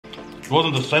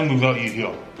wasn't the same without you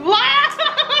here.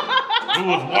 It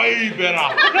was way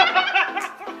better.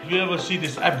 You ever see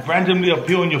this app randomly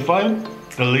appear on your phone?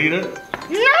 Delete it.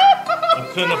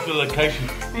 And turn off your location.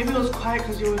 Maybe it was quiet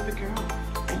because you were with the girl.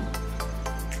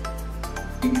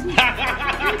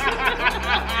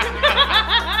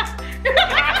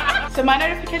 So my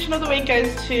notification of the week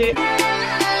goes to...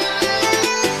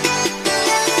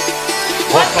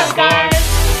 What's up, guys?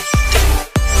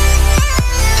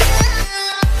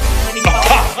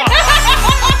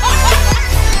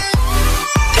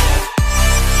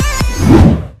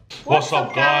 What's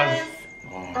up, guys?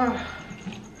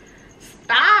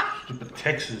 Stop! Stupid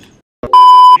Texas.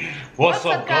 What's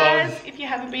up, guys? If you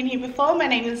haven't been here before, my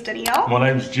name is Danielle. My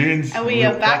name is Junz. And we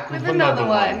are back with another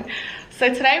one.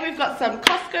 So today we've got some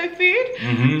Costco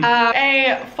food.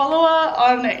 A follower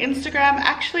on Instagram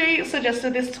actually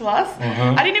suggested this to us.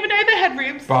 I didn't even know they had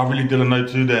ribs. But I really didn't know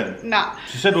too then. Nah.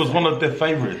 She said it was one of their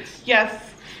favorites.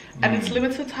 Yes. And it's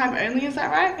limited time only, is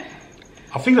that right?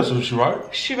 I think that's what she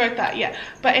wrote. She wrote that, yeah.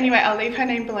 But anyway, I'll leave her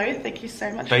name below. Thank you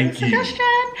so much for the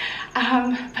suggestion.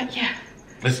 But yeah.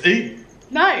 Let's eat.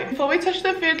 No, before we touch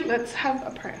the food, let's have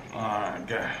a prayer. Alright,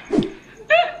 go.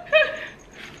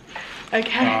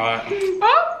 Okay.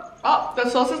 Oh, the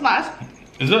sauce is nice.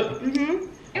 Is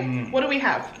it? What do we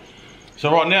have?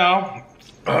 So right now,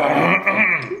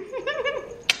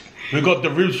 we got the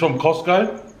ribs from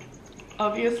Costco.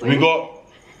 Obviously. We got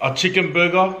a chicken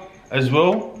burger as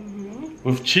well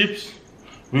with chips.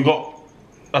 We got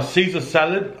a Caesar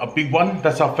salad, a big one.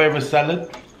 That's our favorite salad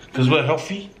because we're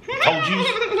healthy. Told you.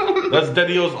 That's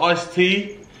Danielle's iced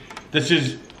tea. This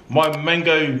is my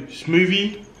mango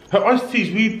smoothie. Her iced tea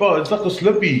is weird, but it's like a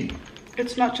Slurpee.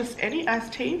 It's not just any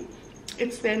iced tea.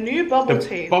 It's their new bubble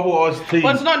tea. Bubble iced tea.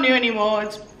 Well, it's not new anymore.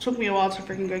 It took me a while to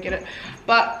freaking go get it.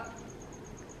 But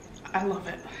I love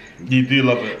it. You do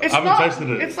love it. I haven't tasted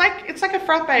it. It's like a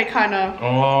frappe kind of.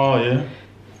 Oh, yeah.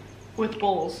 With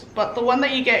balls. But the one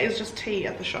that you get is just tea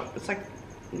at the shop. It's like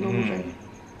normal thing.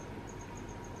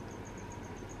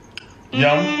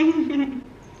 Yum.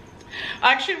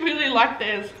 I actually really like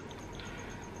theirs.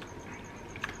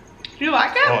 Do you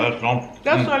like it? Oh, that's yum.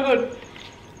 That's so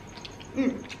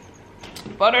good.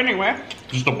 But anyway.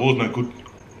 Just the balls no good.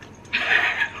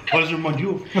 What does it remind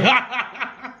you of?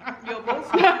 Your balls?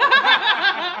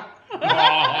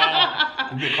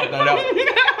 You cut that out.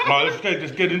 Right,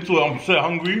 let's get into it. I'm so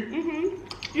hungry.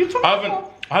 I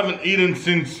haven't eaten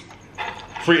since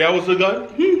 3 hours ago.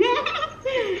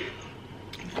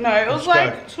 No, it was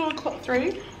like 2 o'clock,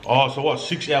 3. Oh, so what?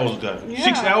 6 hours ago. Yeah.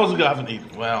 6 hours ago I haven't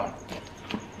eaten. Wow.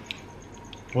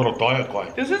 What a diet guy.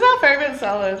 This is our favorite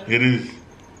salad. It is.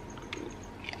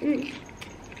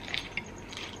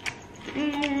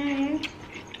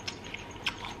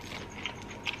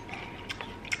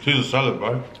 Caesar salad,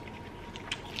 bro.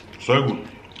 So good.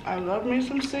 I love me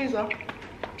some Caesar.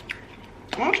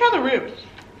 I want to try the ribs.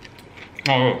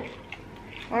 Oh, yeah.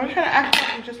 I want to try to act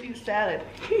like we just eat salad.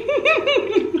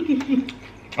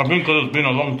 I think because it's been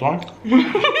a long time.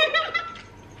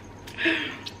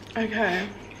 Okay.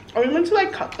 Are we meant to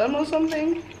like cut them or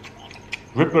something?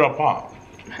 Rip it apart.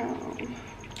 How?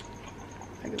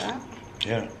 Like that?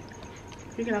 Yeah.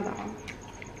 You can have that one.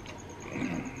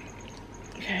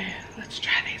 Okay, let's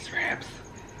try these ribs.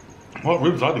 What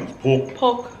ribs are these? Pork.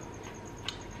 Pork.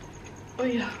 Oh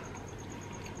yeah.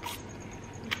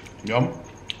 Yum.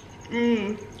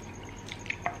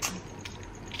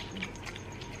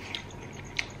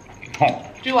 Huh.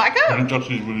 Do you like it? It's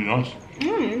actually really nice.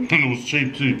 And it was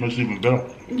cheap too, makes it even better.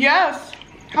 Yes.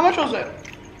 How much was it?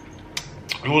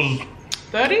 It was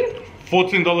 30?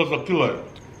 $14 a kilo.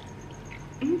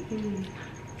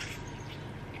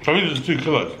 So I think it's 2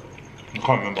 kilos. I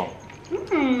can't remember.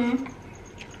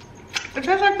 It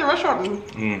tastes like the restaurant.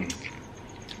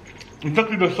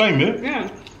 Exactly the same, yeah?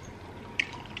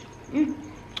 Yeah.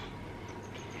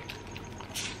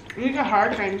 You get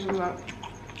hurricanes and that.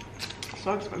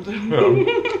 So expensive. Yeah.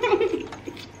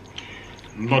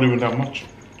 Not even that much.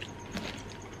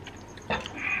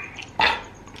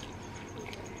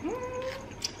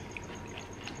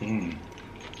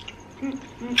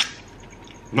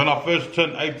 When I first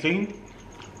turned 18,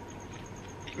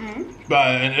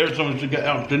 and every time we get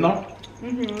out dinner, I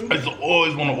used to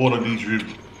always want to order these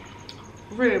ribs.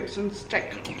 Ribs and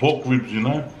steak. Pork ribs, you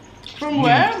know. From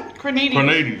where? Grenadies.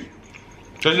 Grenadies.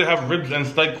 Does it have ribs and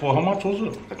steak for how much was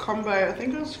it? The combo, I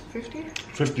think it was 50.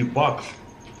 $50.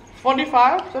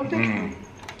 45, something.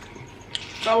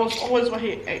 That was always what he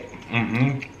ate.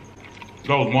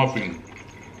 That was my thing.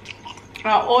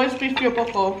 I'll always beef your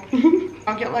boko.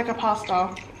 I'll get like a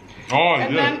pasta. Oh,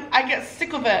 and yeah. then I get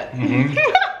sick of it.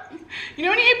 You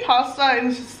know when you eat pasta and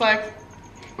it's just like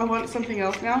I want something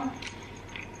else now.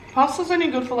 Pasta's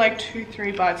only good for like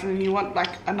 2-3 bites, and then you want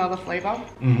like another flavor.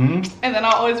 And then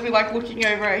I'll always be like looking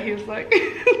over at his like.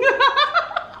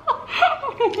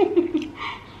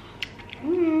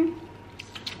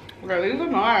 Bro, these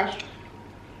are nice.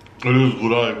 It is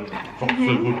good, eh? So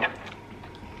good.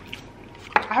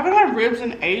 I haven't had ribs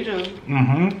in ages.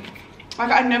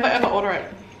 Like I never ever order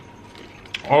it.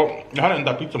 Oh, you had it in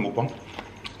that pizza mukbang.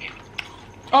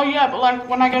 Oh yeah, but like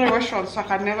when I go to restaurants, like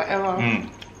I never ever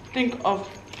think of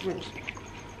ribs.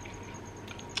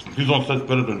 This one tastes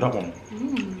better than that one.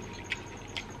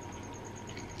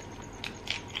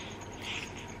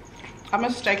 I'm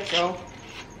a steak girl.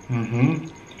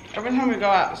 Every time we go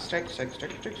out, steak.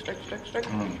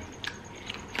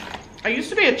 I used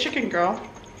to be a chicken girl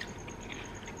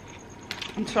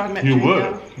until I met You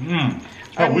Junior. were?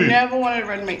 I never wanted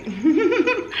red meat.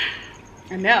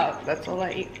 And now that's all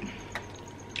I eat.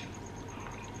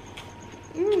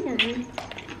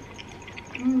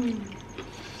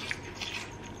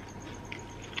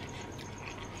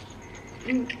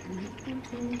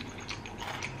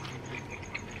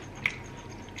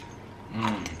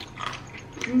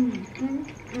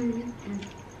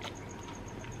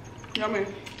 Yummy.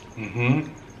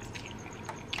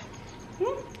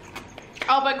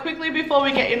 Oh, but quickly before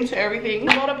we get into everything,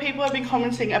 a lot of people have been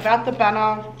commenting about the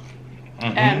banner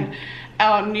and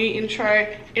our new intro.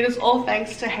 It is all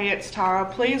thanks to Hey It's Tara.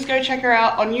 Please go check her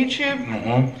out on YouTube.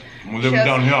 We'll She leave it has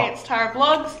down here. Hey It's Tara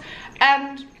Vlogs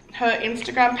and her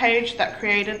Instagram page that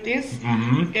created this.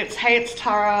 It's Hey It's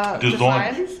Tara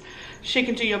Designs. She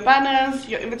can do your banners,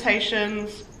 your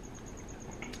invitations,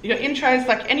 your intros,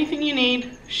 like anything you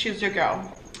need, she's your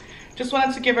girl. Just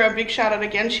wanted to give her a big shout out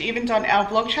again. She even done our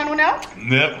vlog channel now.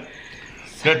 Yep.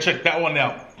 Go check that one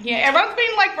out. Yeah, everyone's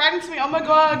been like writing to me, oh my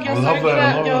god, you're so good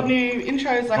at your new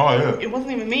intros. Like, it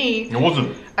wasn't even me. It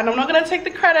wasn't. And I'm not gonna take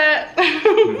the credit.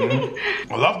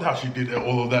 I loved how she did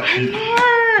all of that.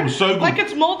 It was so good. Like,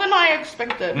 it's more than I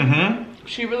expected.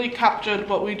 She really captured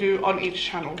what we do on each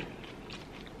channel.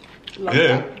 Love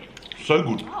that. So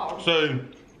good. Oh. So,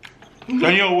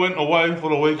 Daniel went away for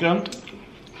the weekend.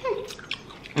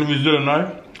 If you didn't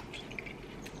know.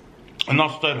 And I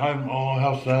stayed home. Oh,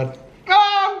 how sad.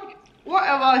 Oh,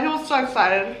 whatever. He was so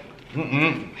excited.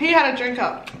 He had a drink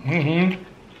up. And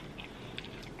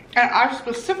I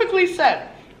specifically said,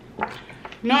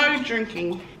 no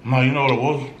drinking. No, you know what it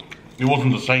was? It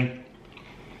wasn't the same.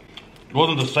 It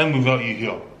wasn't the same without you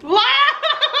here.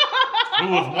 It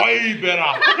was way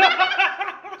better.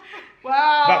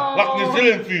 Wow. Like New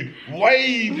Zealand food.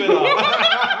 Way better.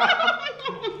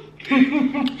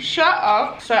 Shut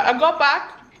up. So I got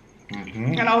back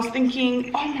and I was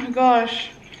thinking, oh my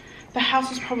gosh, the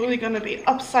house is probably going to be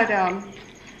upside down.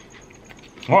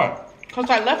 Why? Because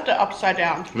I left it upside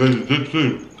down. Yeah, you did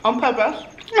too. On purpose.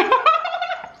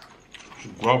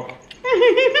 Grub.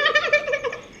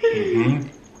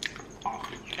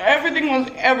 Everything was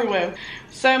everywhere.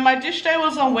 So my dish day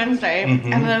was on Wednesday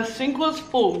and the sink was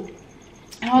full.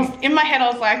 And I was in my head, I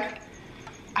was like,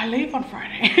 I leave on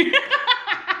Friday.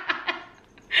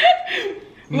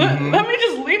 Let me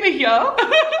just leave it here.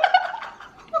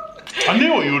 I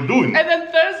knew what you were doing. And then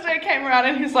Thursday came around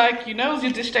and he's like, you know it was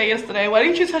your dish day yesterday, why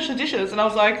didn't you touch the dishes? And I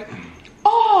was like,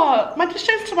 oh, my dish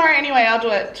day's tomorrow anyway, I'll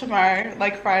do it tomorrow,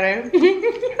 like Friday.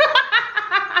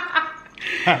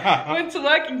 Went to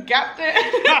work and gapped it.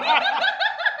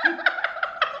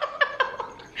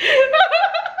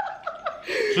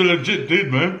 She legit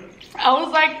did, man. I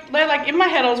was like, no, like in my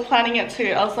head I was planning it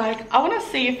too. I was like, I want to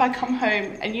see if I come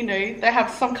home and you know, they have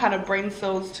some kind of brain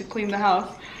cells to clean the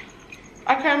house.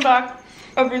 I came back,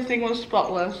 everything was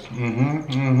spotless. I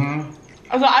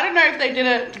was like, I don't know if they did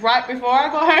it right before I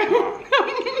got home.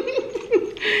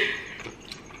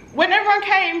 When everyone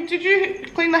came, did you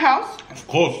clean the house? Of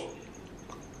course.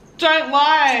 Don't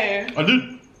lie. I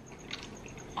did.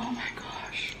 Oh my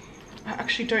gosh. I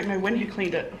actually don't know when you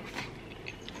cleaned it.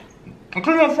 I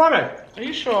cleaned it on Friday. Are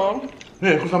you sure?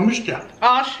 Yeah, because I missed you.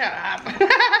 Oh, shut up.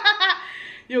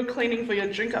 You're cleaning for your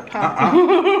drink up, huh? I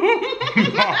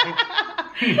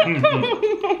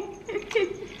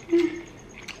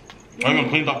even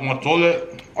cleaned up my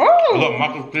toilet. Oh. I got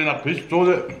Michael clean up his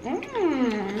toilet.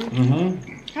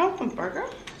 Have some burger.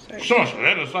 So much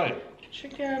lettuce, eh?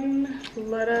 Chicken,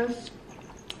 lettuce.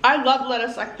 I love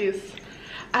lettuce like this.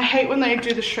 I hate when they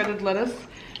do the shredded lettuce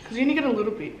because you only get a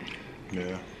little bit.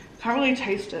 Yeah. Can't really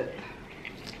taste it.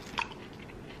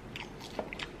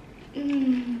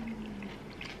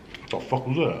 What the fuck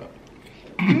was that?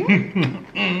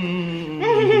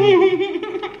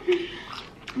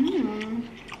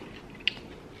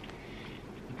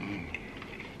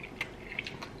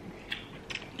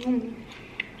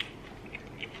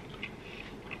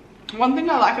 One thing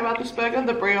I like about this burger,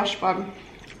 the brioche bun.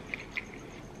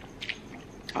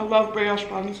 I love brioche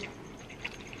buns.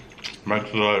 Makes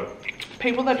it like...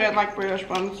 People that don't like brioche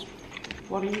buns,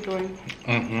 what are you doing?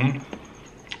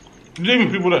 There's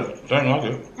even people that don't like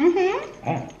it.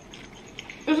 Oh.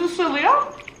 Is this Celia?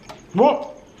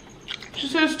 What? She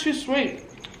says it's too sweet.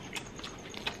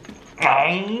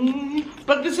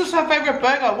 But this is her favorite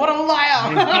burger. What a liar!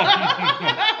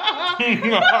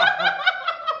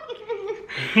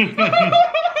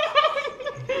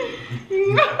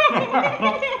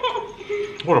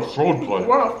 What a fraud boy.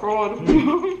 What a fraud.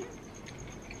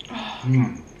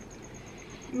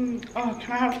 Oh,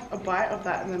 can I have a bite of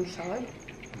that and then salad?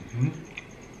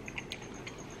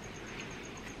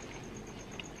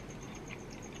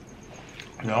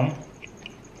 Yum.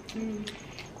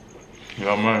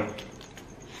 Yum, man.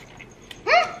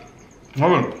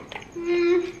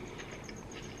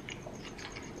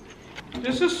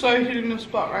 This is so hitting the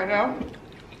spot right now.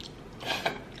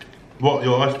 What,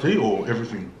 your iced tea or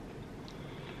everything?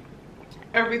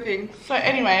 Everything. So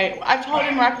anyway, I told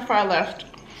him right before I left,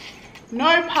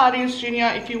 no parties,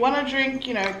 Junior. If you want to drink,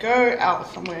 you know, go out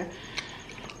somewhere.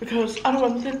 Because I don't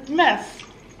want this mess.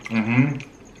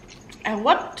 And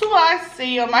what do I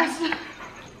see on my...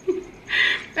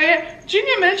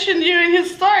 Junior mentioned you in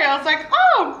his story. I was like,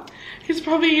 oh, he's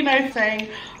probably, you know, saying,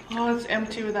 oh, it's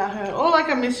empty without her. Or like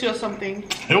I miss you or something.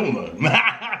 Hell no.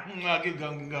 Get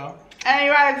going. And he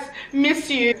writes, miss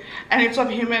you. And it's of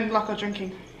him and Locker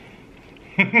drinking.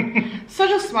 Such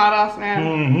a smart ass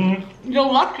man. You're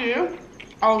lucky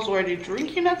I was already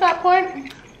drinking at that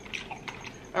point.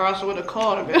 Or else I would have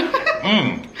called a bit.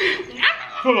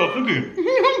 What was I thinking?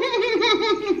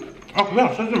 Oh man,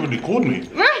 she hasn't really called me.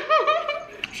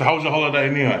 So how was your holiday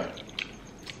anyway?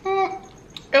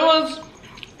 It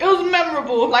was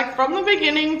memorable. Like from the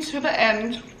beginning to the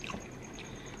end.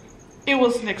 It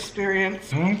was an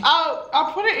experience.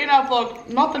 I'll put it in our vlog.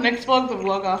 Not the next vlog, the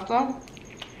vlog after.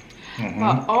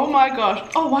 But oh my gosh.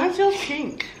 Oh, why is yours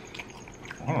pink?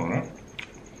 I don't know.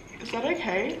 Is that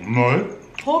okay? No.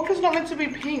 Pork is not meant to be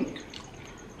pink.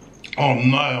 Oh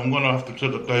no, I'm gonna have to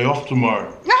take a day off tomorrow.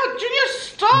 No, Junior,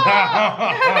 stop!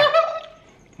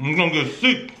 I'm gonna get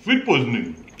sick. Food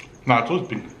poisoning. Nah, it was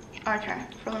pink. Okay,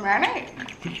 for the marinade.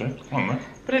 I don't know.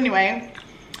 But anyway,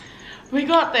 we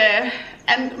got there,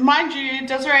 and mind you,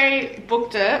 Desiree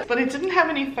booked it, but it didn't have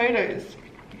any photos.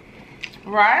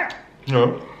 Right?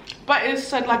 Yeah. But it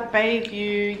said like bay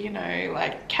view, you know,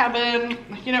 like cabin,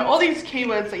 you know, all these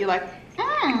keywords that you're like,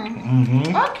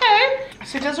 okay.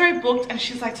 So Desiree booked and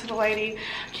she's like to the lady,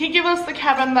 can you give us the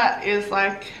cabin that is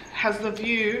like, has the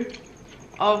view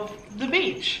of the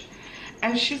beach?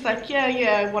 And she's like,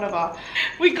 yeah, whatever.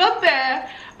 We got there.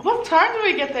 What time did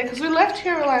we get there? Because we left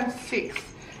here around 6,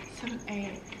 7,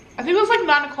 8. I think it was like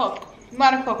 9 o'clock.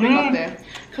 9 o'clock we got there.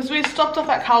 Because we stopped off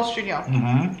at Carl's Jr.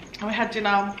 And we had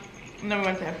dinner and then we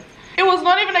went there. It was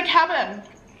not even a cabin.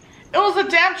 It was a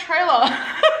damn trailer.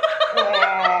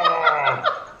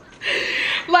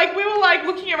 Like we were like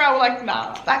looking around, we're like,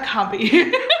 nah, that can't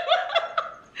be.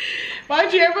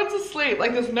 Mind you, everyone's asleep.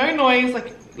 Like there's no noise.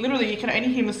 Like literally you can only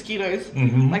hear mosquitoes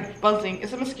like buzzing.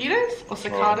 Is it mosquitoes or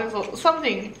cicadas or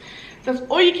something? That's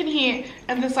all you can hear.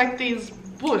 And there's like these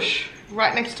bush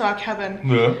right next to our cabin.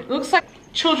 Yeah. It looks like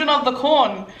Children of the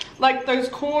Corn. Like those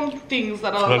corn things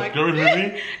that are like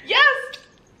yes.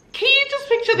 Can you just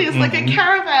picture this? Like a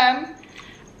caravan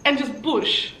and just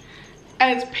bush.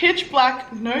 And it's pitch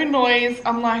black, no noise.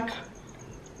 I'm like,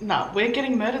 nah, we're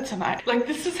getting murdered tonight. Like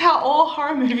this is how all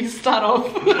horror movies start off.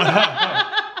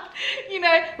 You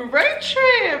know, road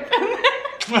trip.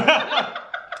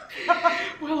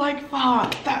 We're like,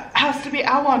 fuck, that has to be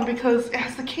our one because it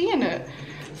has the key in it.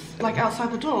 Like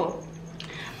outside the door.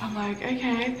 I'm like,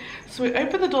 okay. So we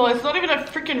open the door. It's not even a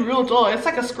freaking real door. It's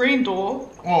like a screen door.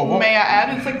 Oh, what? May I add?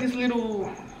 It's like this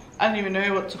little, I don't even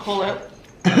know what to call it.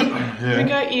 We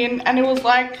go in and it was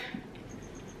like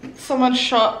someone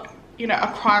shot, you know, a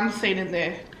crime scene in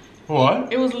there.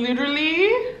 What? It was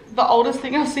literally the oldest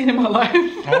thing I've seen in my life.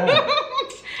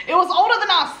 Oh. It was older than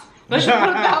us. Let's just put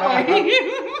it that way.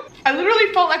 I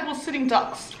literally felt like we were sitting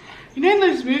ducks. You know in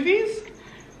those movies?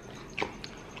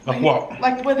 Like what?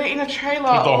 Like where they're in a trailer.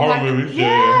 Like the horror movies?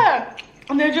 Yeah.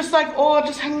 And they're just like, oh,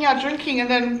 just hanging out drinking and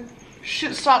then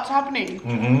shit starts happening.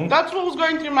 That's what was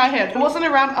going through my head. It wasn't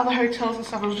around other hotels and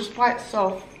stuff. It was just by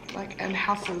itself, like, and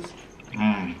houses.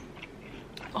 It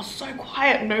was so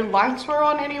quiet. No lights were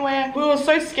on anywhere. We were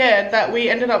so scared that we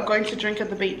ended up going to drink at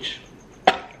the beach.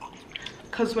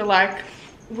 Because we're like,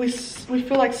 we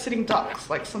feel like sitting ducks.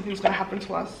 Like something's going to happen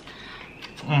to us.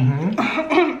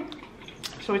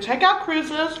 So we take our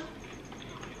cruises.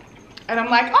 And I'm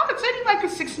like, oh, it's only like a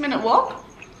 6-minute walk.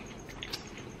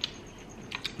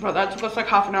 But that took us like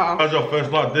half an hour. That was your first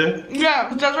night there?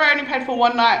 Yeah, Desiree only paid for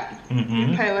one night.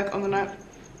 You pay like on the night.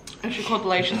 And she called the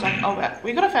lady, she's like, oh,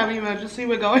 we got a family emergency,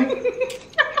 we're going.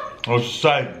 I was just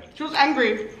saying. She was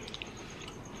angry.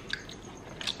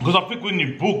 Because I think when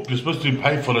you book, you're supposed to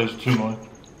pay for those 2 nights.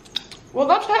 Well,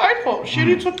 that's her own fault. She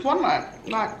only took one night.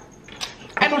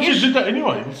 I thought she did that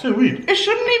anyway. It's so weird. It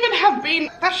shouldn't even have been.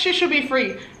 That shit should be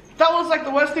free. That was like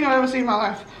the worst thing I've ever seen in my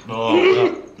life. Oh,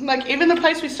 yeah. Like, even the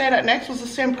place we stayed at next was the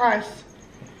same price.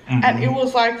 And it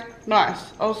was like,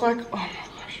 nice. I was like, oh my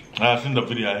gosh. I've seen the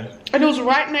video. And it was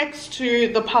right next to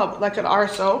the pub, like at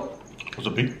RSL. Was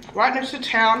it big? Right next to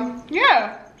town.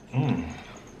 Yeah.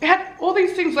 It had all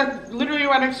these things like literally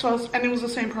right next to us, and it was the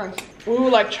same price. We were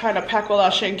like trying to pack all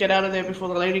our shit and get out of there before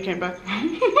the lady came back.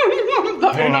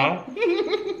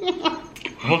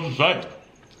 What's it say?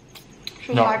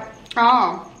 She was like,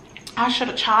 oh, I should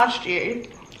have charged you.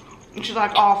 And she's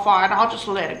like, oh, fine, I'll just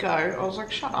let it go. I was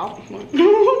like, shut up.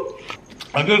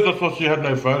 I guess that's why she had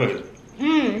no photos.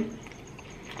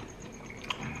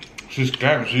 She's a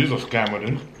scam. She is a scammer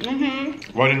then.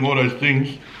 Writing all those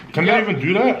things. Can they even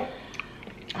do that?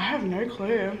 I have no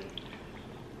clue.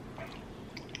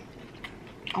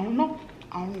 I don't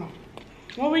know.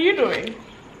 What were you doing?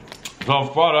 So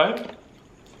on Friday,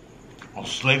 I was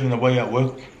slaving away at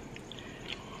work.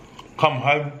 Come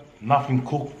home, nothing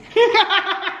cooked.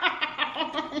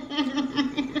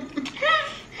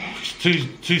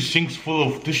 two sinks full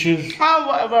of dishes. Oh,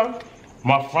 whatever.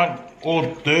 My front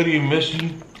all dirty and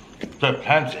messy. The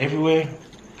pants everywhere.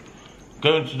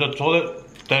 Going to the toilet.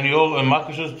 Danielle and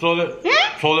Marcus's toilet.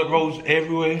 Toilet rolls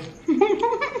everywhere.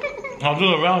 I was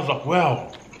looking around, I was like,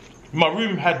 wow. My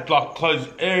room had like clothes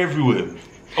everywhere.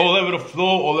 All over the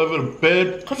floor, all over the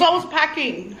bed. Because I was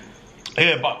packing.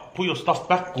 Yeah, but put your stuff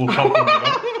back or something, you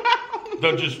know?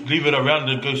 Don't just leave it around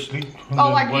and go sleep. Oh,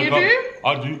 like you do?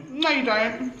 I do. No, you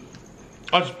don't.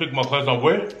 I just pick my clothes I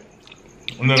wear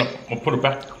and then I put it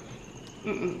back.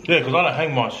 Yeah, because I don't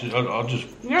hang my shit. I'll just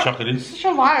chuck it in. Such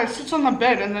a liar. It sits on the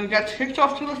bed and then gets kicked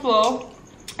off to the floor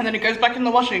and then it goes back in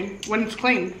the washing when it's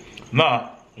clean. Nah,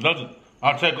 it doesn't.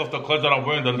 I'll take off the clothes that I'm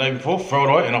wearing the day before, throw it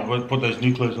away, and I'll put those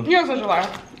new clothes on. You're such a liar.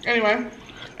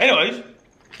 Anyways,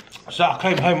 so I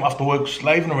came home after work,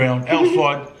 slaving around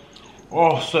outside.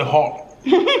 Oh, so hot.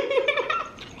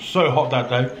 So hot that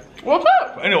day. What's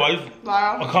up? But anyways,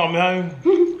 liar. I come home.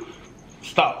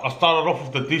 I started off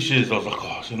with the dishes. I was like,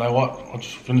 oh, so you know what? I'll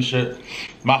just finish it.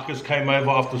 Marcus came over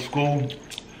after school.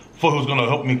 Thought he was gonna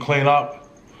help me clean up.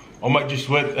 I made just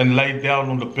went and laid down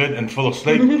on the bed and fell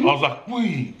asleep. I was like,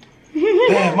 wee.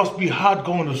 Damn, must be hard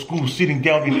going to school sitting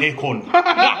down in aircon.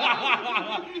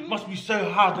 Must be so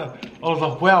hard. I was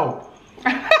like, wow.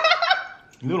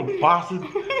 You little bastard.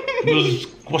 He was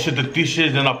washing the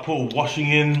dishes and I put washing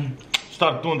in.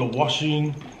 Started doing the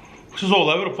washing. Which was all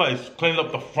over the place. Cleaned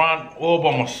up the front all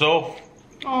by myself.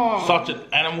 Aww. Such an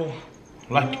animal.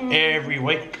 Like every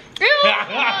week.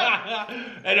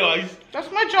 Anyways.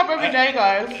 That's my job every day,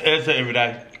 guys. It's every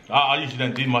day. I usually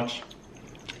don't do much.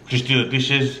 Just do the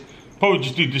dishes. Probably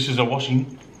just do dishes and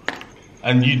washing.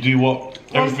 And you do what?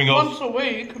 Everything else. Once a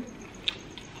week.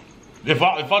 If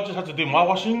I just had to do my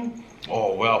washing,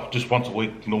 oh well, just once a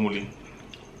week normally.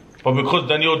 But because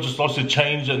Danielle just likes to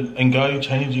change and go,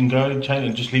 change and go, change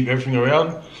and just leave everything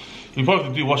around, you probably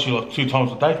have to do washing like 2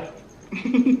 times a day.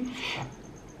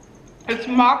 It's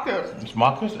Marcus. It's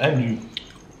Marcus and you.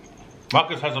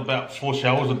 Marcus has about 4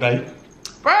 showers a day.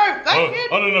 Bro, that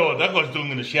kid. I don't know what that guy's doing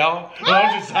in the shower.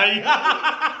 I'm just saying.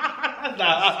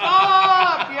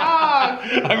 Stop, yuck.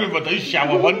 I remember those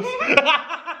shower ones.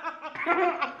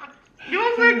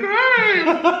 You're so gross.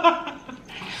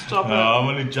 Stop it. No, I'm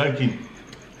only joking.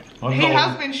 He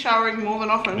has been showering more than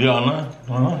often. Yeah, I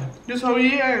know. This whole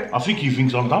year. I think he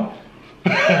thinks I'm dumb.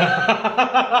 Anyway,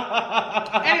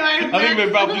 I think my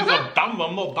brother thinks I'm dumb.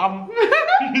 I'm not dumb.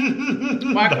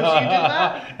 Marcus, you did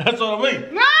that? That's what I mean.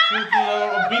 No!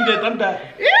 I've been there, done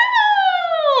that.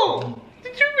 Ew!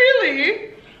 Did you really?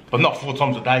 But not 4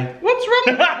 times a day. What's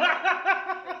wrong?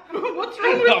 What's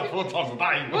wrong with? Not 4 times a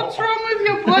day. What's wrong with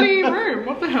your bloody room?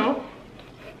 What the hell?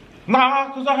 Nah,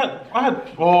 because I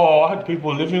had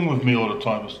people living with me all the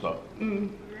time and stuff.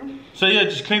 So yeah,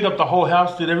 just cleaned up the whole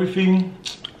house, did everything.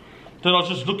 Then I was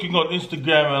just looking on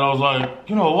Instagram and I was like,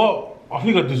 you know what? I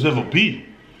think I deserve a beer.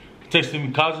 Texting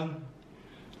my cousin.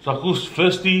 It's like, who's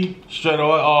thirsty? Straight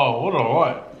away, oh, what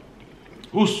alright.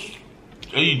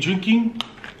 Are you drinking?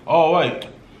 Oh, wait.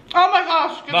 Oh my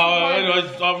gosh. No,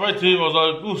 anyways, I wrote to him, I was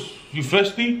like, you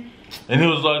thirsty? And he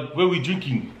was like, where are we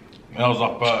drinking? And I was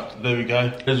like, but there we go.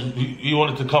 He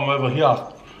wanted to come over here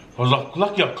I was like,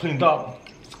 lucky I cleaned up.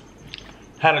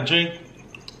 Had a drink.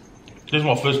 This is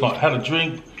my first night. Had a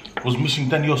drink. Was missing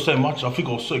Danielle so much. I think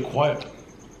I was so quiet.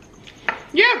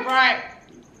 Yeah, right.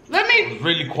 It was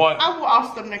really quiet. I will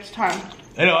ask them next time.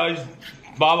 Anyways,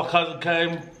 my other cousin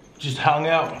came, just hung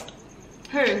out.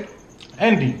 Who?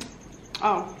 Andy.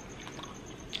 Oh.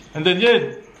 And then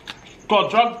yeah, got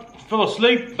drunk, fell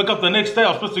asleep. Woke up the next day. I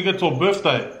was supposed to get to a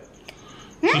birthday.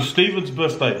 To Stephen's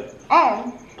birthday.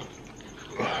 Oh.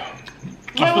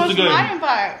 Where was my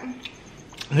invite?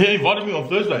 He invited me on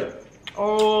Thursday.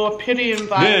 Oh, a pity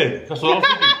invite. Yeah, that's what I was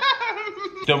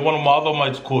thinking. Then one of my other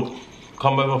mates called,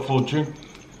 come over for a drink.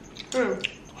 Who?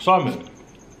 Simon.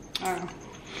 Oh.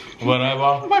 Went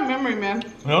over. My memory, man.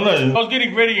 I don't know. I was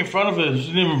getting ready in front of her. She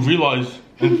didn't even realise.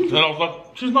 And I was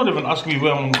like, she's not even asking me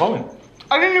where I'm going.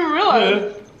 I didn't even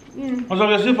realise. Yeah. I was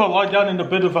like, as if I lie down in the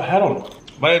bed with a hat on.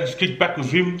 But I just kicked back with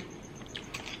him.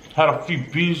 Had a few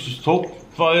beers, just talked.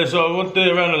 So, yeah, so I went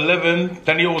there around 11.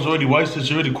 Danielle was already wasted.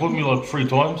 She already called me like 3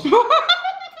 times. I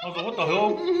was like, what the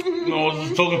hell? And I was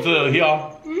just talking to her here.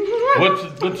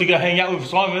 Went to go hang out with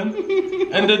Simon.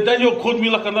 And then Danielle called me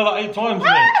like another 8 times.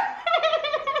 Man.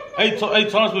 8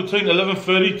 times between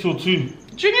 11:30 till 2.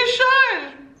 Junior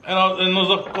show. And I was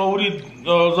like,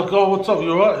 oh, what's up?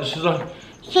 You alright? She's like,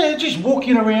 yeah, just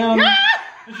walking around.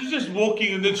 And she's just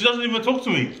walking, and then she doesn't even talk to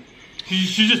me.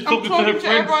 She's just talking to her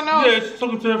friends. Yeah, she's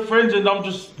talking to her friends, and I'm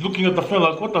just looking at the phone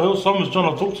like, what the hell? Someone's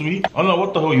trying to talk to me. I don't know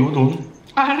what the hell you were doing.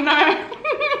 I don't know.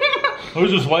 I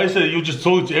was just wasted. You were just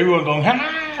talking to everyone, going,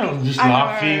 ha, just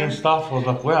laughing and stuff. I was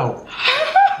like, wow,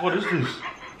 what is this?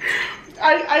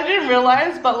 I didn't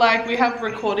realize, but like we have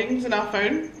recordings in our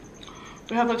phone.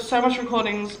 We have like so much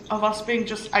recordings of us being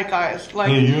just 8 guys.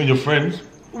 Like you and your friends.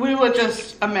 We were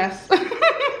just a mess.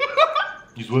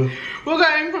 You were. We're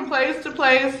going from place to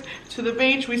place to the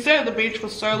beach. We stayed at the beach for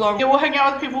so long. Yeah, we'll hang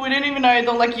out with people we didn't even know.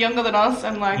 They're like younger than us,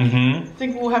 and like I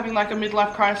think we were having like a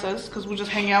midlife crisis because we'll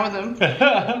just hang out with them.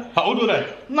 How old were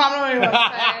they? No, I'm not even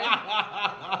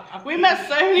gonna say. We met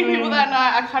so many people that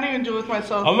night. I can't even do it with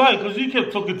myself. I'm like, because you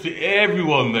kept talking to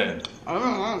everyone, man. I don't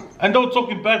know. And they were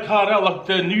talking back hard out like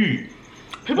they're new.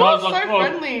 People are like, so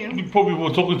friendly. You probably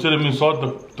were talking to them inside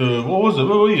the what was it?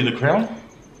 Where were you? The Crown?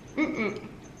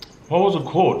 What was it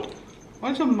called?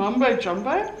 What's a mumbo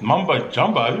jumbo? Mumbo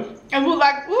jumbo? And we're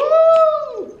like,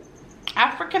 woo!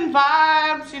 African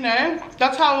vibes, you know?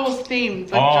 That's how it was themed,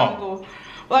 the jungle.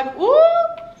 We're like, woo!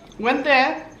 Went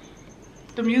there.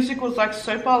 The music was like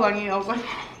so palangi. I was like,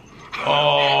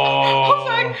 I was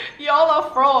like, y'all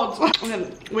are frauds. And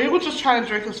then we were just trying to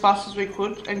drink as fast as we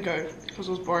could and go because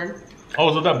it was boring. Oh,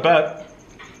 was it that bad?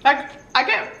 Like, I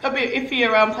get a bit iffy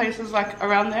around places like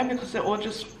around there because they're all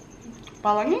just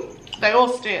palangi. They all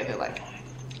stare. They're like,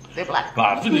 they're black.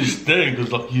 Nah, I think they're staring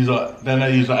because like he's like, then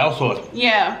he's like outside.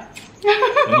 Yeah.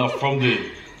 They're not from there.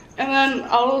 And then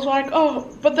I was like, oh,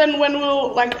 but then when we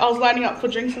were like, I was lining up for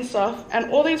drinks and stuff,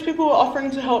 and all these people were offering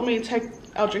to help me take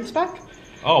our drinks back.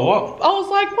 Oh, what? I was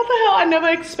like, what the hell? I never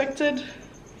expected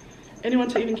anyone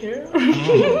to even care.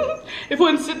 If we're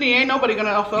in Sydney, ain't nobody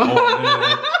gonna offer.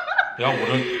 Oh, yeah, I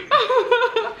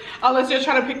wouldn't. Unless you're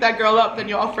trying to pick that girl up, then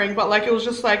you're offering. But like, it was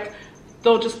just like, they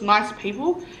were just nice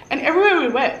people. And everywhere we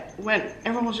went,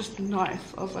 everyone was just nice.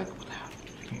 I was like, what the hell?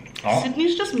 Oh.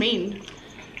 Sydney's just mean.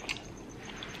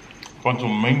 Bunch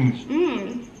of means.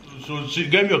 So she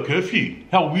gave me a curfew.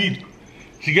 How weird.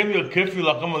 She gave me a curfew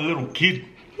like I'm a little kid.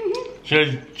 She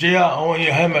says, Gia, I want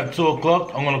you home at 2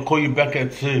 o'clock. I'm going to call you back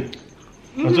at 2.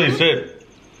 That's what he said.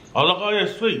 I was like, oh yeah,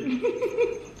 sweet.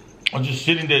 I was just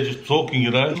sitting there just talking,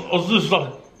 you know. I was just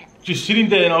like, just sitting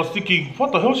there and I was thinking,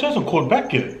 what the hell? She hasn't called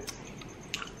back yet.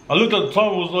 I looked at the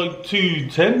time, it was like 2:10.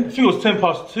 I think it was 10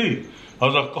 past 2. I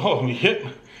was like, oh, yep.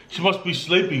 She must be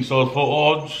sleeping. So I thought,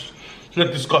 oh, I'll just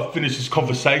let this guy finish his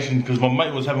conversation because my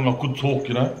mate was having a good talk,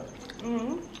 you know.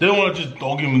 They don't want to just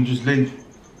dog him and just leave.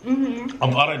 I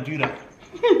don't do that.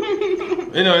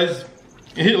 Anyways,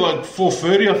 it hit like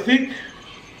 4:30, I think.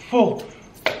 I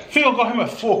think I got home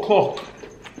at 4 o'clock.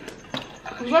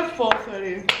 It was like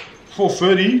 4:30.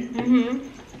 4:30?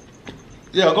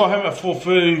 Yeah, I got home at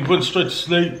 4:30, went straight to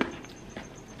sleep.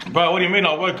 But what do you mean?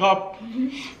 I woke up.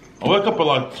 I woke up at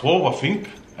like 12, I think.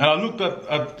 And I looked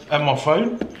at my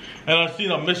phone and I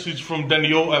seen a message from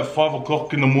Danielle at 5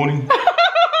 o'clock in the morning.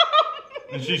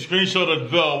 And she screenshotted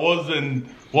where I was and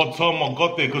what time I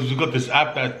got there because we got this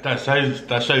app that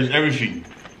shows everything.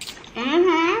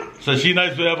 So she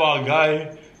knows wherever I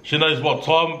go. She knows what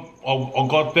time I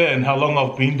got there and how long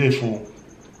I've been there for.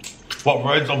 What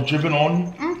roads I've driven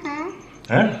on.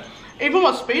 Yeah? Even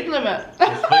what speed limit.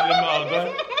 What speed limit I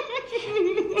go.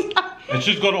 And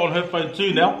she's got it on her phone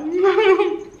too now.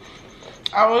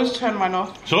 I always turn mine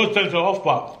off. She always turns it off,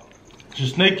 but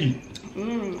she's sneaky.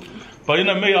 But you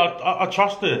know me, I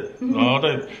trust her. No, I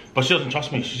don't. But she doesn't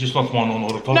trust me. She just wants mine on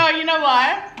all the time. No, you know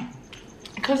why?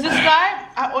 Because this guy,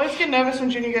 I always get nervous when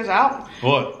Junior goes out.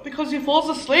 What? Because he falls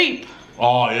asleep.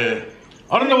 Oh yeah.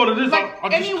 I don't know what it is. Like I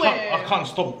just can't. I can't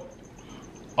stop.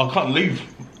 I can't leave.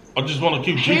 I just want to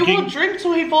keep drinking. He will drink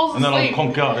till he falls asleep. And then I'll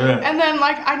conk out, yeah. And then,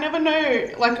 like, I never know.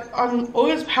 Like, I'm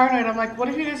always paranoid. I'm like, what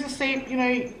if he goes to sleep? You know,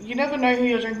 you never know who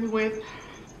you're drinking with.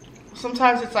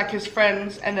 Sometimes it's like his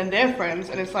friends and then their friends.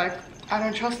 And it's like, I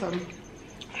don't trust them.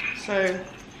 So,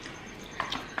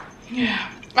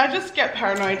 yeah. I just get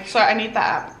paranoid. So I need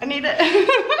that app. I need it.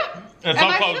 And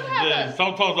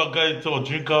sometimes I go to a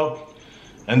drink up.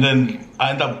 And then I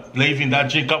end up leaving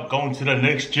that drink up, going to the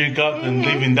next drink up, and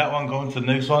leaving that one, going to the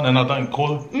next one, and I don't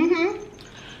call her.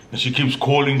 And she keeps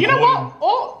calling. You know what?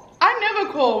 I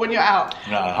never call when you're out.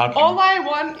 Nah, all I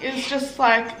want is just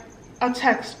like a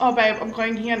text. Oh, babe, I'm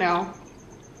going here now.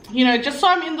 You know, just so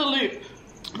I'm in the loop.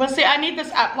 But see, I need this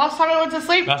app. Last time I went to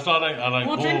sleep, that's why I don't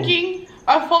we're drinking.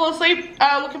 I fall asleep.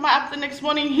 I look at my app the next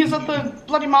morning. He's at the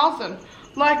bloody Marsden.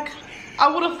 Like, I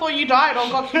would have thought you died or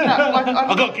got kidnapped. Like,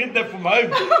 I got kidnapped from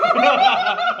home.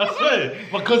 I swear,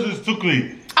 my cousins took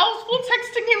me. I was full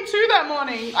texting him too that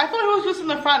morning. I thought he was just in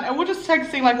the front and we're just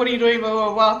texting like, what are you doing, blah,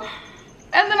 blah, blah.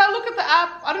 And then I look at the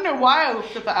app. I don't know why I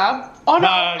looked at the app. Oh no,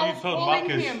 I was calling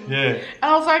him. Yeah. And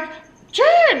I was like,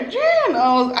 June.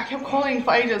 I kept calling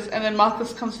for ages and then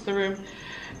Marcus comes to the room.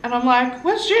 And I'm like,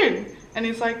 where's June? And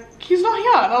he's like, he's not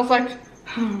here. And I was like,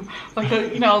 like,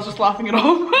 you know, I was just laughing it off.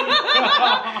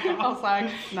 I was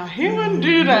like, nah, he wouldn't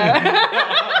do that.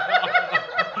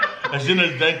 As soon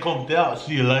as they conked out,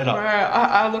 see you later. Bro,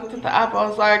 I looked at the app, I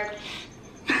was like,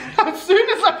 as soon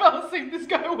as I fell asleep, this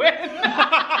guy went.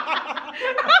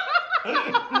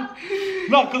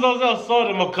 No, because I was outside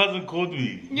and my cousin called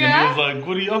me. Yeah? And he was like,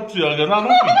 what are you up to? I go, no,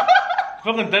 nothing.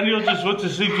 Fucking Daniel just went to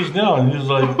sleep just now. And he was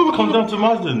like, come down to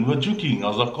Marsden, we're drinking. I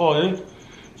was like, oh, yeah.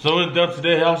 So I went down to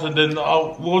their house and then I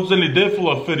was only there for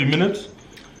like 30 minutes.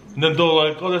 And then they were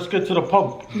like, oh, let's get to the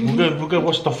pub. We'll go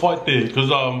watch the fight there. Because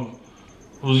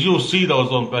it was UFC that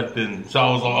was on back then. So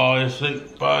I was like, oh, let's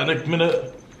see. By the next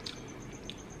minute,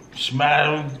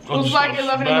 smash. It was like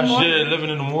 11 in the morning. Yeah, 11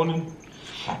 in the morning.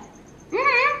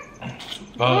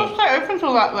 It was quite open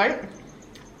till that late.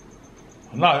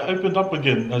 No, it opened up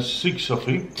again at 6, I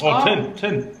think. Oh,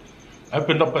 10.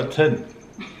 Opened up at 10.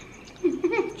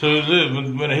 So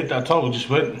when I hit that time, we just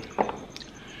went.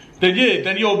 Then yeah,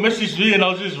 then you messaged me and I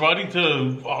was just writing to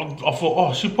her. I thought,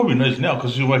 oh, she probably knows now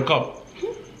because she woke up.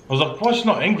 I was like, why is she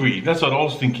not angry? That's what I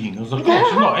was thinking. I was like, oh,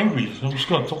 she's not angry. So I'm just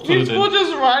going to talk to her then. You were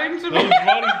just writing to me. I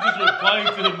was just replying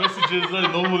to the messages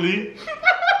like normally.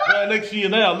 Next thing you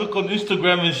know, I look on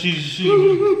Instagram and she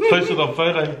posted a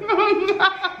photo.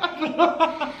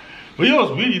 But yeah, it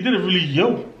was weird. You didn't really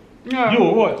yell. Yeah. You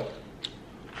were what?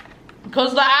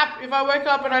 Because the app, if I woke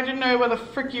up and I didn't know where the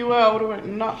frick you were, I would have went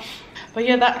nuts. But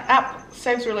yeah, that app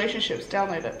saves relationships.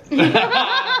 Download it.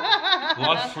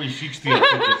 Life 360, I think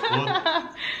it's called.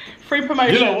 Free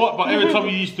promotion. You know what? But every time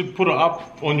you used to put it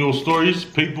up on your stories,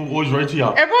 people always rate you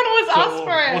up. Everyone always asks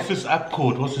for it. What's this app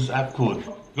called? What's this app called?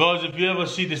 Guys, if you ever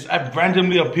see this app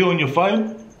randomly appear on your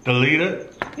phone, delete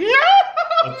it. No!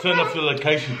 Or turn off your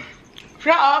location.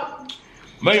 Shut up.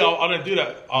 Me, I don't do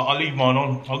that. I leave mine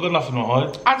on. I've got nothing to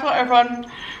hide. I told everyone,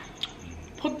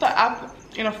 put the app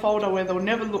in a folder where they'll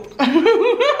never look. Yeah,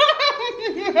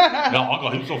 I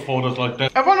got heaps of folders like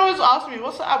that. Everyone always asks me,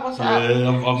 what's the app, what's the app? Yeah,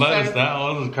 I've noticed that.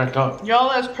 I was just cracked up. Y'all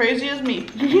as crazy as me.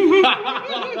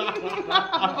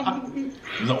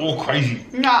 Is it all crazy?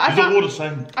 No, Is it all the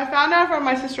same? I found out from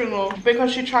my sister-in-law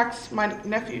because she tracks my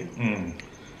nephew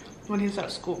when he's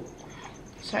at school.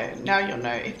 So now you'll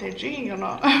know if they're Ging or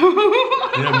not.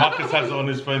 Yeah, Marcus has it on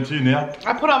his phone too now.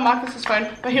 I put on Marcus's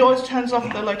phone, but he always turns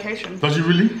off the location. Does he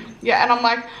really? Yeah, and I'm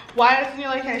like, why isn't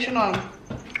your location on?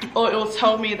 Or it will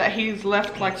tell me that he's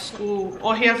left like school,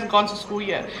 or he hasn't gone to school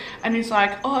yet. And he's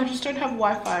like, oh, I just don't have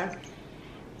Wi-Fi.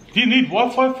 Do you need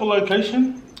Wi-Fi for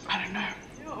location? I don't know.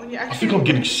 When you I think I'm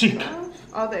getting sick.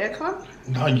 Oh, the aircon?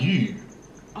 No, you.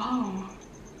 Oh,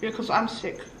 yeah, because I'm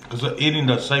sick. Because they're eating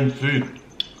the same food.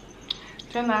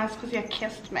 Then that's because you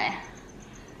kissed me.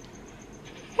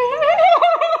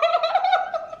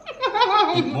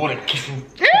 More than kissing.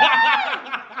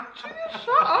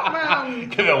 Shut up, man.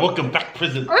 Give me a welcome back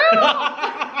present.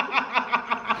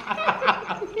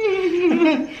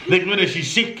 Next minute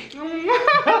she's sick.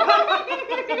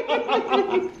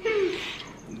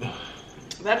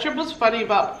 That trip was funny,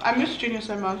 but I miss Junior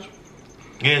so much.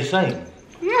 Yeah, same.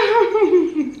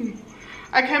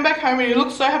 I came back home and he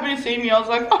looked so happy to see me. I was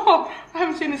like, oh, I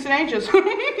haven't seen this in ages. I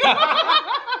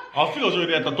think I was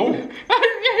already at the door.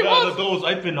 The door was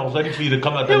open. I was waiting for you to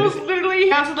come out. He was literally,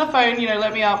 he answered the phone, you know,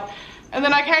 let me up. And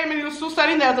then I came and he was still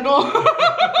standing there at the door.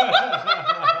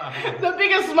 The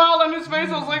biggest smile on his face.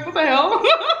 I was like, what the hell?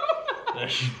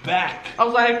 She's back. I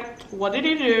was like, what did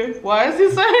he do? Why is he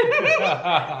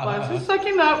why is he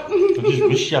sucking up? I just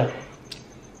miss you.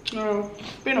 Oh,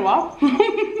 it's been a while.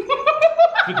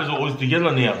 Because we're always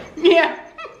together now. Yeah.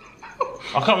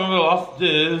 I can't remember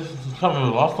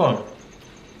last time.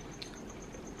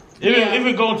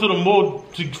 Even going to the mall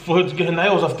for her to get her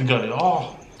nails, I have to go.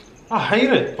 Oh, I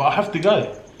hate it, but I have to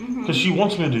go because she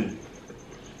wants me to.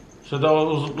 So that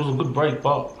was a good break,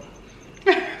 but.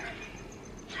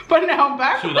 But now I'm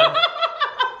back.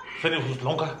 If it was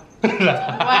longer.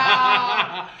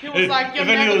 Wow. He was like, you're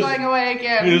never going away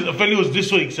again. If it was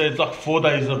this week, so it's like 4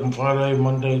 days, like Friday,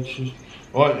 Monday, Tuesday.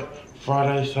 Right,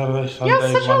 Friday, Saturday, Sunday. You're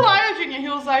such Monday. a liar, Junior. He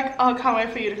was like, oh, I can't wait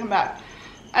for you to come back.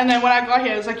 And then when I got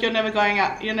here, it was like, you're never going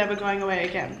out. You're never going away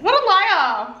again. What a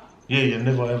liar. Yeah, you're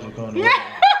never ever going away.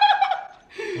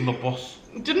 I'm the boss.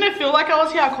 Didn't it feel like I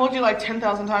was here? I called you like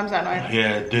 10,000 times that night.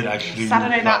 Yeah, it did actually.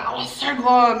 Saturday night, I was so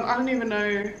gone. I don't even know.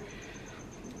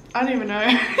 You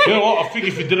know what? I think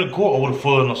if you didn't call, I would have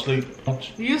fallen asleep.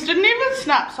 You didn't even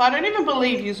snap, so I don't even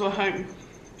believe you were home.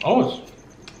 I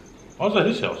was at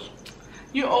his house.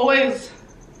 You always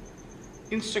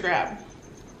Instagram.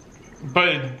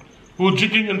 But we were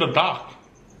drinking in the dark.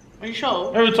 Are you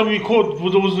sure? Every time you called,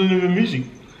 there wasn't even music.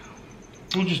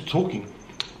 We were just talking.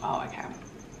 Oh, okay.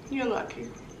 You're lucky.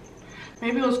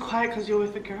 Maybe it was quiet because you were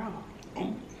with a girl.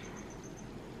 Oh.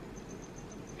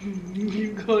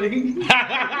 You going? The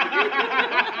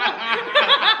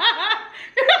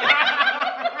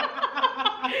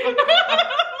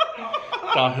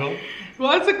hell?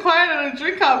 Why is it quiet at a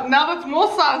drink up? Now that's more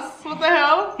sus. What the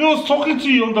hell? He was talking to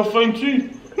you on the phone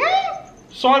too.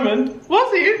 Simon.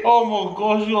 Was he? Oh my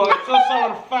gosh, you're like, tell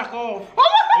someone to fuck off.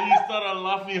 And you started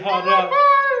laughing hard out.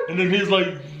 And then he's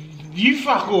like, you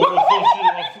fuck off.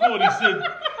 I forgot what he said.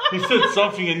 He said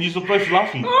something and you're both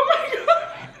laughing. Oh my god.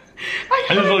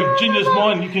 And he was like, Junior's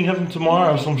mine, you can have him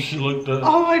tomorrow or some shit like that.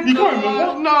 Oh my god. You can't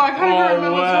remember? No, I can't even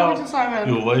remember talking to Simon.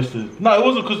 You were wasted. No, it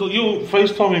wasn't because you were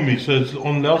FaceTiming me, so it's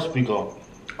on loudspeaker.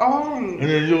 Oh. And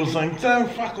then you were saying, damn,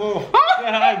 fuck off. Go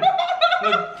home.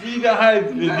 You go home.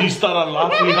 And you started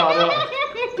laughing hard out.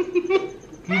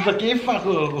 He was like, yeah, fuck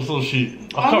off or some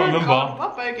shit. I can't remember. God,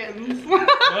 what bogans? Yeah,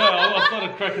 I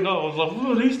started cracking up. I was like,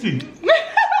 what are these things?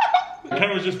 The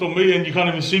camera's just on me and you can't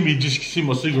even see me, just see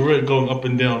my cigarette going up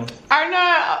and down. I know,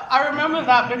 I remember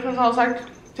that because I was like,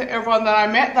 to everyone that I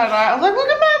met that night, I was like, look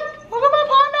at my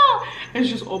partner. And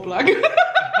it's just all black.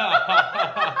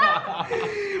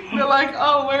 They're like,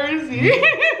 oh, where is he?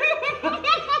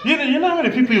 You know how many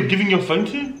people you're giving your phone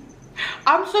to?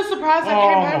 I'm so surprised I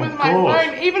came home with my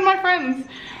phone. Even my friends,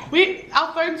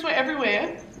 our phones were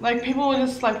everywhere. Like, people would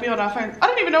just like be on our phones. I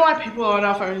don't even know why people are on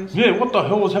our phones. Yeah, what the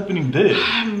hell was happening there? I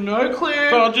have no clue.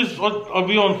 But I'll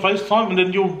be on FaceTime and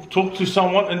then you'll talk to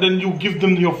someone and then you'll give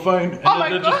them your phone and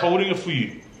then they're just holding it for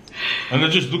you. And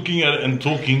they're just looking at it and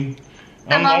talking.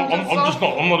 And I'm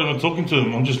not even talking to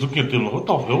them. I'm just looking at them like, what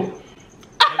the hell?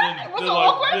 And then they're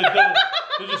like,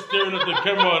 they're just staring at the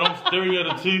camera and I'm staring at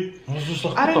it too. I was just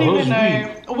like, I don't even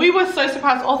know. We were so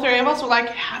surprised. All three of us were like,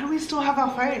 how do we still have our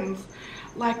phones?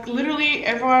 Like, literally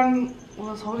everyone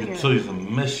was holding it. So it's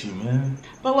messy, man.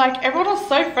 But like, everyone was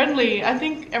so friendly. I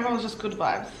think everyone was just good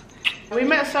vibes. We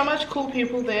met so much cool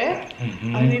people there.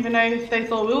 I don't even know if they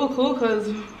thought we were cool because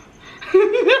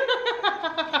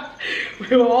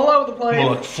we were all over the place.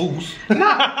 More like fools.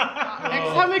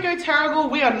 Next time we go Terrigal,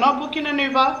 we are not booking an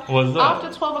Uber. What's that? After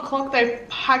 12 o'clock, they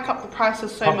hike up the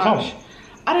prices so much. Come?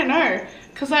 I don't know.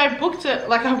 Because I booked it,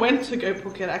 like I went to go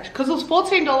book it actually. Because it was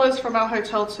 $14 from our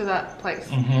hotel to that place.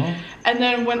 And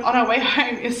then when on our way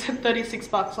home, it said 36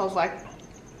 bucks. I was like,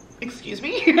 excuse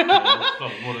me? Yeah,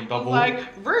 that's more than double. I was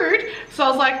like, rude. So I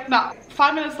was like, nah.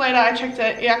 5 minutes later, I checked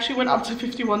it. It actually went up to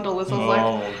 $51. I was like,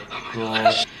 oh my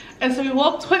gosh. And so we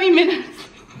walked 20 minutes.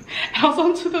 And I was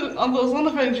on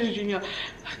the phone to Junior,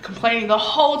 complaining the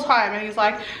whole time, and he's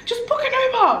like, just book an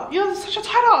Uber. You're such a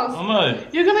tight ass. I know.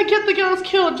 You're gonna get the girls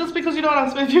killed just because you don't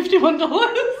want to spend $51.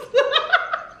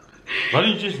 Why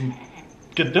don't you just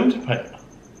get them to pay?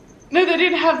 No, they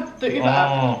didn't have the Uber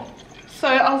app. So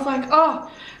I was like, oh.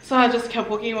 So I just kept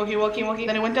walking.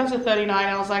 Then it went down to 39.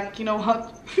 I was like, you know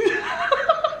what?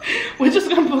 We're just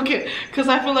gonna book it because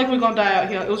I feel like we're gonna die out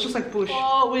here. It was just like bush.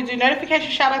 Oh, we do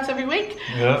notification shout outs every week.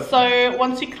 Yeah. So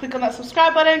once you click on that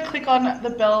subscribe button, click on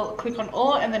the bell, click on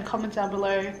all, and then comment down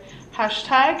below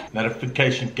Hashtag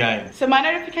notification gang. So my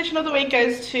notification of the week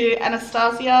goes to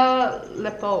Anastasia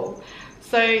Lepo.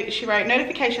 So she wrote,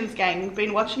 notifications gang,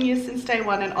 been watching you since day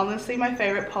one and honestly my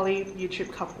favorite poly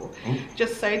YouTube couple.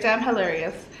 Just so damn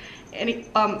hilarious.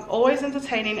 Always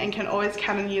entertaining and can always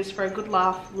count on you for a good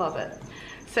laugh. Love it.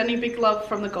 Sending big love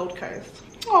from the Gold Coast.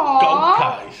 Aww.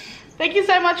 Gold Coast. Thank you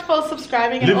so much for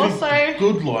subscribing. And living also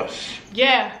good life.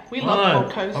 Yeah, we love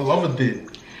Gold Coast. I love it there.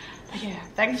 Yeah,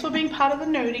 thanks for being part of the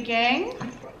Noti gang.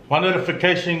 My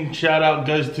notification shout out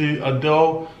goes to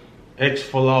Adele X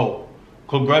Follow.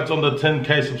 Congrats on the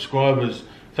 10k subscribers.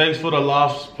 Thanks for the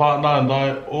laughs, partner, and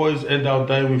I always end our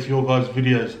day with your guys'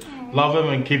 videos. Love them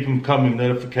and keep them coming,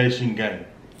 notification gang.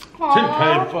 Aww.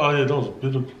 10k, oh yeah, that was a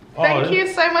bit of... Thank you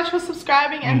so much for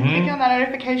subscribing and clicking on that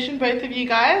notification, both of you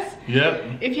guys.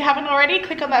 Yep. If you haven't already,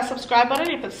 click on that subscribe button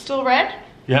if it's still red.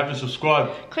 You haven't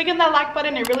subscribed. Click on that like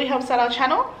button, it really helps out our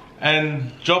channel.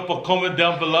 And drop a comment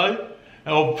down below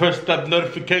and I'll press that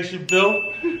notification bell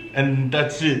and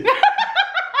that's it.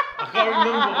 I can't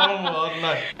remember, I don't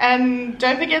know. And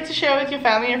don't forget to share with your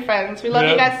family and friends. We love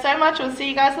you guys so much. We'll see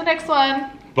you guys in the next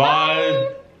one. Bye.